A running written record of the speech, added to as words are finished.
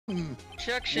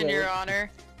Objection, Your Honor.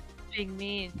 Being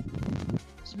mean.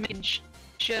 Just making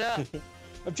shit up.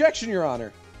 Objection, Your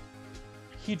Honor.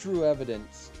 He drew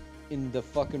evidence in the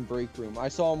fucking break room. I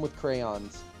saw him with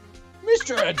crayons.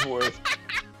 Mr. Edgeworth!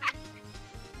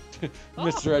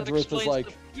 Mr. Edgeworth is like...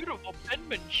 The beautiful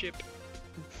penmanship.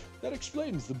 That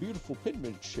explains the beautiful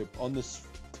penmanship on this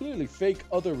clearly fake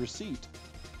other receipt.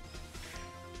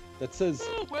 That says...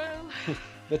 Oh, well...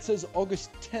 that says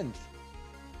August 10th.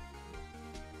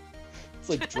 It's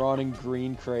like drawn in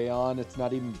green crayon. It's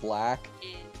not even black.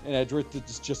 And Edgeworth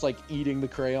is just like eating the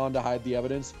crayon to hide the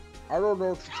evidence. I don't know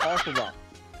what you're talking about.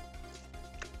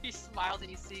 He smiles and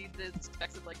you see the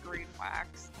specks of like green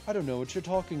wax. I don't know what you're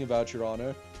talking about, Your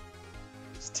Honor.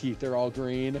 His teeth are all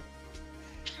green.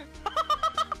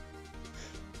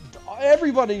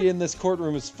 Everybody in this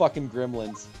courtroom is fucking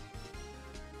gremlins.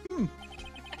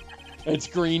 It's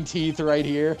green teeth right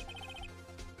here.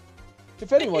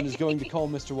 If anyone is going to call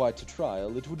Mr. White to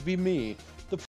trial, it would be me.